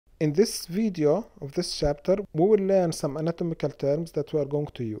In this video of this chapter, we will learn some anatomical terms that we are going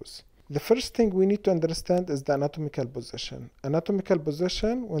to use. The first thing we need to understand is the anatomical position. Anatomical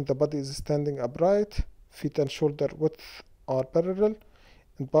position when the body is standing upright, feet and shoulder width are parallel,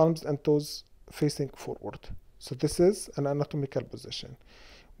 and palms and toes facing forward. So this is an anatomical position.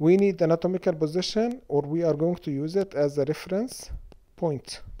 We need anatomical position, or we are going to use it as a reference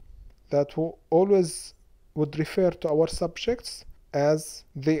point that will always would refer to our subjects as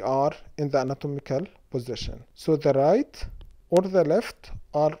they are in the anatomical position. So the right or the left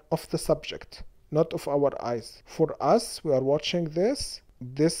are of the subject, not of our eyes. For us, we are watching this.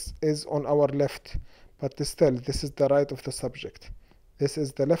 This is on our left, but still, this is the right of the subject. This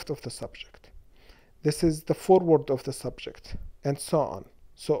is the left of the subject. This is the forward of the subject, and so on.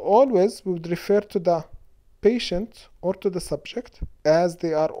 So always we would refer to the patient or to the subject as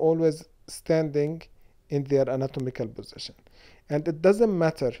they are always standing in their anatomical position. And it doesn't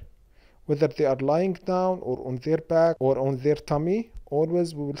matter whether they are lying down or on their back or on their tummy.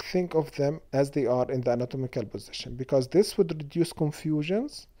 Always we will think of them as they are in the anatomical position, because this would reduce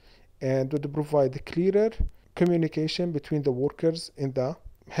confusions and would provide clearer communication between the workers in the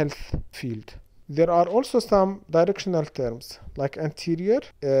health field. There are also some directional terms, like anterior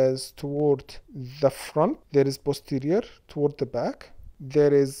is toward the front, there is posterior toward the back,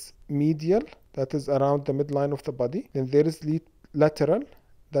 there is medial, that is around the midline of the body, then there is lateral,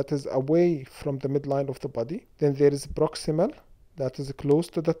 that is away from the midline of the body, then there is proximal, that is close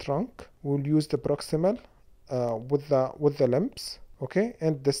to the trunk. We'll use the proximal with the limbs, okay,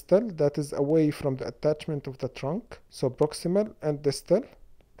 and distal, that is away from the attachment of the trunk. So proximal and distal.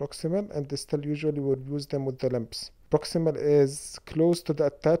 Proximal and distal, usually we'll use them with the limbs. Proximal is close to the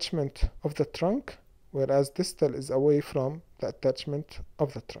attachment of the trunk, whereas distal is away from the attachment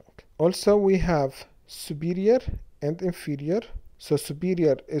of the trunk. Also, we have superior and inferior. So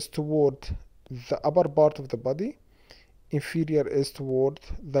superior is toward the upper part of the body. Inferior is toward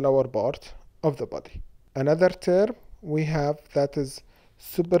the lower part of the body. Another term we have that is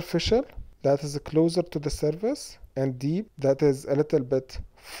superficial, that is closer to the surface, and deep, that is a little bit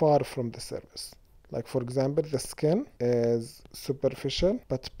far from the surface. Like for example, the skin is superficial,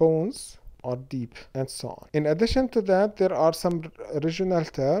 but bones are deep, and so on. In addition to that, there are some regional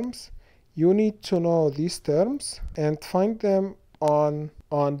terms. You need to know these terms and find them on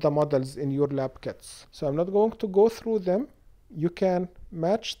the models in your lab kits. So I'm not going to go through them. You can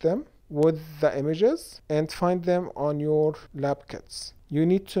match them with the images and find them on your lab kits. You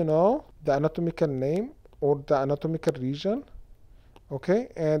need to know the anatomical name or the anatomical region, okay,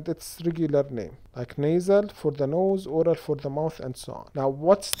 and its regular name, like nasal for the nose, oral for the mouth, and so on. Now,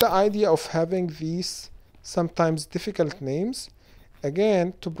 what's the idea of having these sometimes difficult names?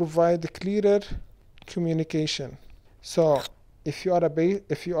 Again, to provide clearer communication. So if you are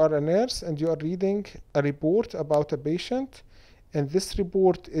a nurse and you are reading a report about a patient, and this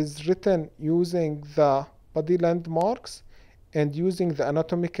report is written using the body landmarks and using the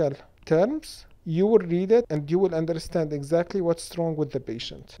anatomical terms, you will read it and you will understand exactly what's wrong with the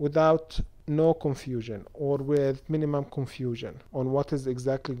patient without no confusion or with minimum confusion on what is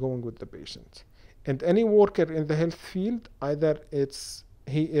exactly going with the patient. And any worker in the health field, either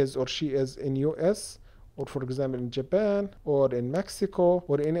he is or she is in US, or for example in Japan, or in Mexico,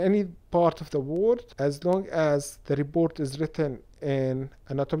 or in any part of the world, as long as the report is written in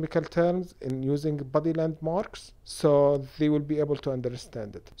anatomical terms and using body landmarks, so they will be able to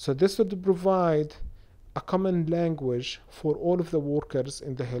understand it. So this would provide a common language for all of the workers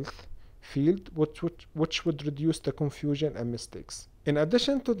in the health field, which would reduce the confusion and mistakes. In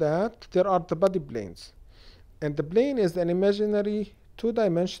addition to that, there are the body planes. And the plane is an imaginary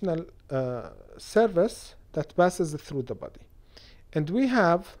two-dimensional surface that passes through the body. And we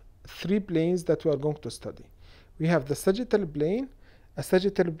have three planes that we are going to study. We have the sagittal plane. A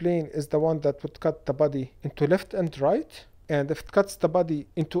sagittal plane is the one that would cut the body into left and right. And if it cuts the body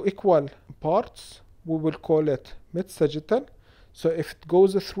into equal parts, we will call it mid-sagittal. So if it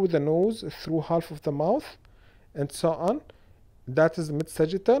goes through the nose, through half of the mouth, and so on, that is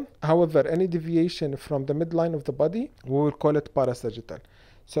mid-sagittal. However, any deviation from the midline of the body, we will call it parasagittal.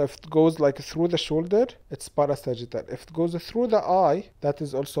 So if it goes like through the shoulder, it's parasagittal. If it goes through the eye, that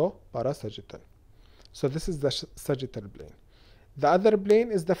is also parasagittal. So this is the sagittal plane. The other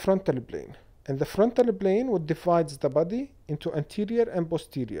plane is the frontal plane. And the frontal plane would divides the body into anterior and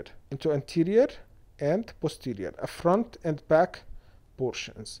posterior. Into anterior and posterior, a front and back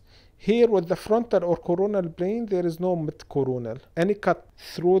portions. Here with the frontal or coronal plane, there is no mid-coronal. Any cut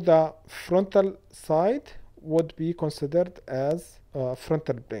through the frontal side would be considered as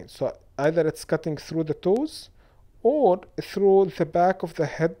frontal plane. So either it's cutting through the toes or through the back of the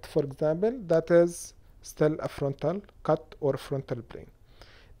head, for example, that is still a frontal cut or frontal plane.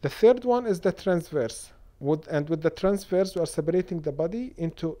 The third one is the transverse. With the transverse, we are separating the body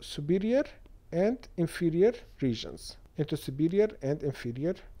into superior and inferior regions.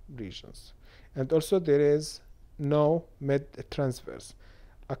 And also there is no mid-transverse.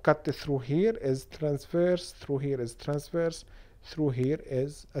 A cut through here is transverse, through here is transverse, through here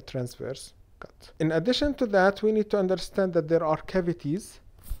is a transverse cut. In addition to that, we need to understand that there are cavities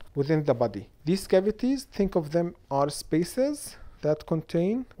within the body. These cavities, think of them as spaces that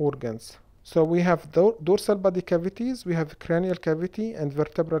contain organs. So we have dorsal body cavities, we have cranial cavity and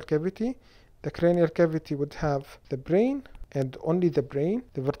vertebral cavity. The cranial cavity would have the brain and only the brain.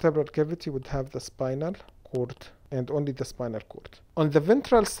 The vertebral cavity would have the spinal cord and only the spinal cord. On the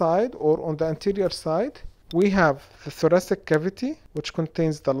ventral side or on the anterior side, we have the thoracic cavity, which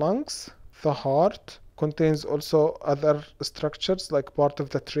contains the lungs, the heart, contains also other structures like part of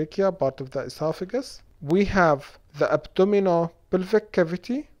the trachea, part of the esophagus. We have the abdominopelvic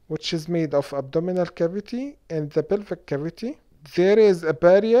cavity, which is made of abdominal cavity and the pelvic cavity. There is a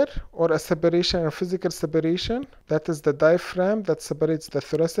barrier or a separation, a physical separation, that is the diaphragm that separates the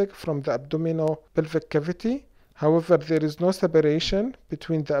thoracic from the abdominopelvic cavity. However, there is no separation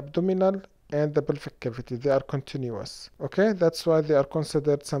between the abdominal and the pelvic cavity. They are continuous. Okay, that's why they are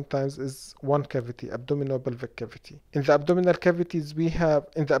considered sometimes as one cavity, abdominopelvic cavity. In the abdominal cavities we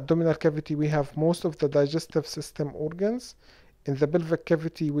have most of the digestive system organs. In the pelvic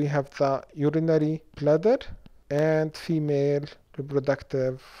cavity we have the urinary bladder and female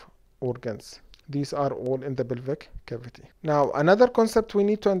reproductive organs. These are all in the pelvic cavity. Now, another concept we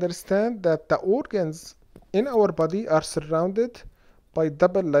need to understand that the organs in our body are surrounded by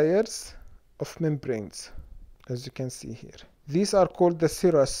double layers of membranes, as you can see here. These are called the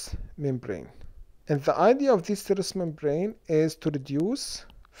serous membrane. And the idea of this serous membrane is to reduce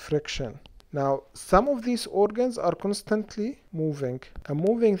friction. Now, some of these organs are constantly moving.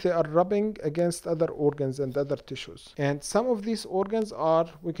 They are rubbing against other organs and other tissues. And some of these organs are,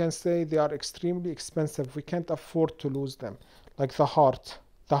 we can say, they are extremely expensive. We can't afford to lose them. Like the heart.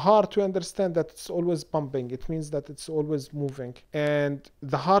 The heart, we understand that it's always pumping. It means that it's always moving. And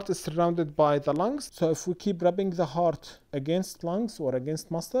the heart is surrounded by the lungs. So if we keep rubbing the heart against lungs or against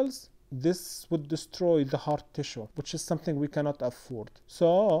muscles, this would destroy the heart tissue, which is something we cannot afford.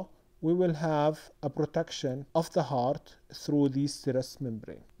 So we will have a protection of the heart through these serous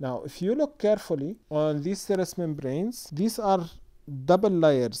membrane. Now, if you look carefully on these serous membranes, these are double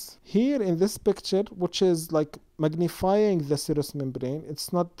layers. Here in this picture, which is like magnifying the serous membrane,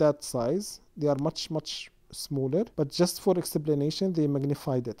 it's not that size. They are much smaller, but just for explanation, they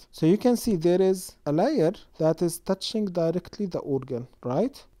magnified it. So you can see there is a layer that is touching directly the organ,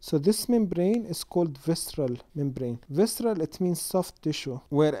 right? So this membrane is called visceral membrane. Visceral, it means soft tissue,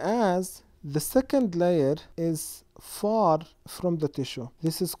 whereas the second layer is far from the tissue.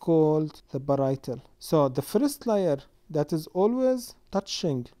 This is called the parietal. So the first layer that is always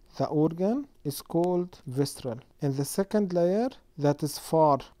touching the organ is called visceral, and the second layer that is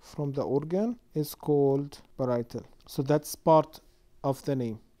far from the organ is called parietal. So that's part of the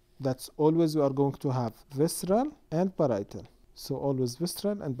name. That's always we are going to have visceral and parietal. So always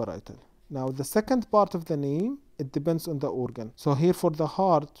visceral and parietal. Now the second part of the name, it depends on the organ. So here for the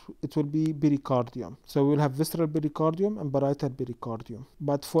heart, it will be pericardium. So we'll have visceral pericardium and parietal pericardium.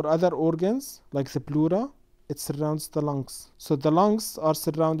 But for other organs, like the pleura, it surrounds the lungs. So the lungs are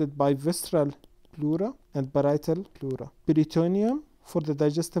surrounded by visceral pleura and parietal pleura. Peritoneum for the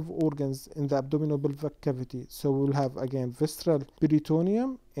digestive organs in the abdominopelvic cavity. So we'll have again visceral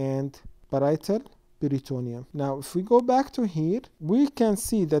peritoneum and parietal peritoneum. Now if we go back to here, we can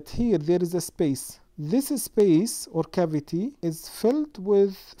see that here there is a space. This space or cavity is filled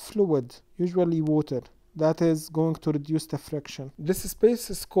with fluid, usually water, that is going to reduce the friction. This space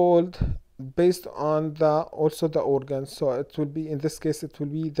is called, based on also the organs, so it will be, in this case it will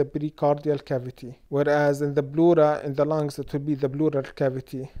be the pericardial cavity, whereas in the pleura, in the lungs, it will be the pleural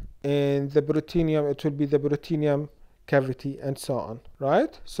cavity. In the peritoneum, it will be the peritoneum cavity, and so on,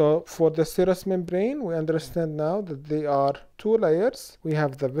 right? So for the serous membrane, we understand now that they are two layers. We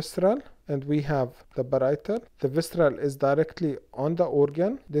have the visceral and we have the parietal. The visceral is directly on the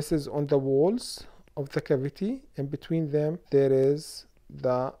organ. This is on the walls of the cavity, and between them there is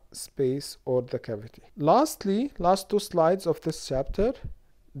the space or the cavity. Lastly, last two slides of this chapter,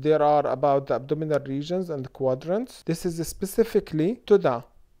 there are about the abdominal regions and the quadrants. This is specifically to the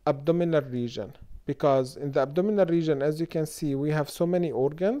abdominal region, because in the abdominal region, as you can see, we have so many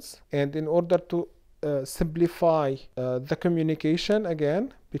organs, and in order to simplify the communication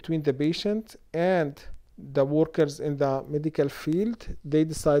again between the patient and the workers in the medical field, they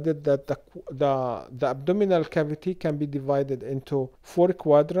decided that the abdominal cavity can be divided into 4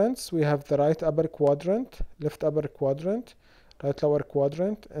 quadrants. We have the right upper quadrant, left upper quadrant, right lower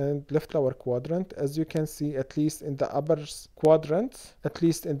quadrant, and left lower quadrant. As you can see, at least in the upper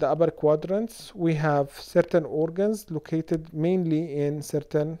quadrants, we have certain organs located mainly in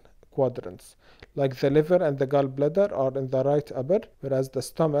certain quadrants, like the liver and the gallbladder are in the right upper, whereas the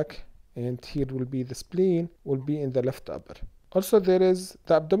stomach, and here will be the spleen, will be in the left upper. Also, there is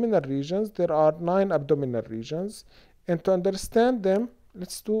the abdominal regions. There are 9 abdominal regions, and to understand them,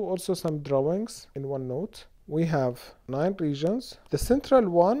 let's do also some drawings in OneNote. We have 9 regions. The central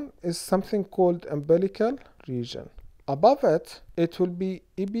one is something called umbilical region. Above it, it will be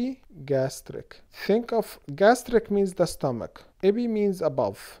epigastric. Think of gastric means the stomach. Epi means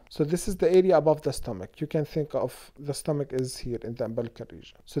above. So this is the area above the stomach. You can think of the stomach is here in the umbilical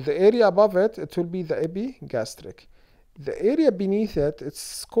region. So the area above it, it will be the epigastric. The area beneath it,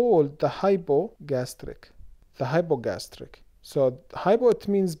 it's called the hypogastric. The hypogastric. So hypo, it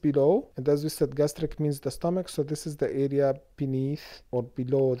means below, and as we said, gastric means the stomach. So this is the area beneath or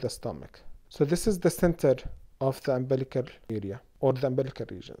below the stomach. So this is the center of the umbilical area or the umbilical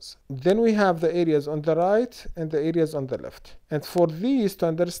regions. Then we have the areas on the right and the areas on the left. And for these, to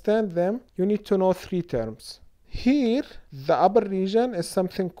understand them, you need to know 3 terms. Here, the upper region is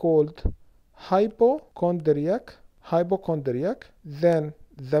something called hypochondriac. Then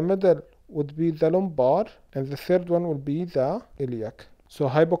the middle would be the lumbar, and the third one will be the iliac. So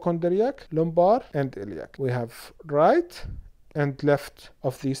hypochondriac, lumbar, and iliac. We have right and left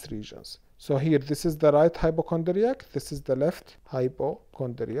of these regions. So here, this is the right hypochondriac, this is the left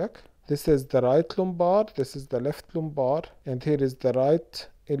hypochondriac, this is the right lumbar, this is the left lumbar, and here is the right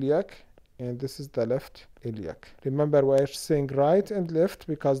iliac, and this is the left iliac. Remember, we're saying right and left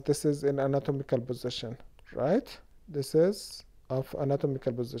because this is in anatomical position, right? This is of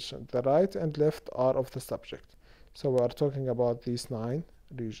anatomical position. The right and left are of the subject. So we are talking about these 9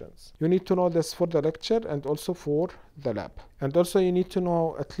 regions. You need to know this for the lecture and also for the lab. And also you need to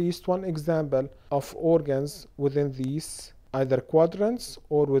know at least one example of organs within these either quadrants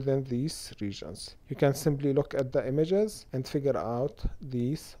or within these regions. You can simply look at the images and figure out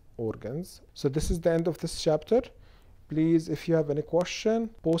these organs. So this is the end of this chapter. Please, if you have any question,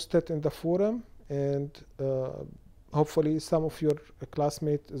 post it in the forum, and hopefully some of your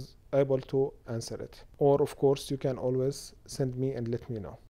classmates is able to answer it. Or of course, you can always send me and let me know.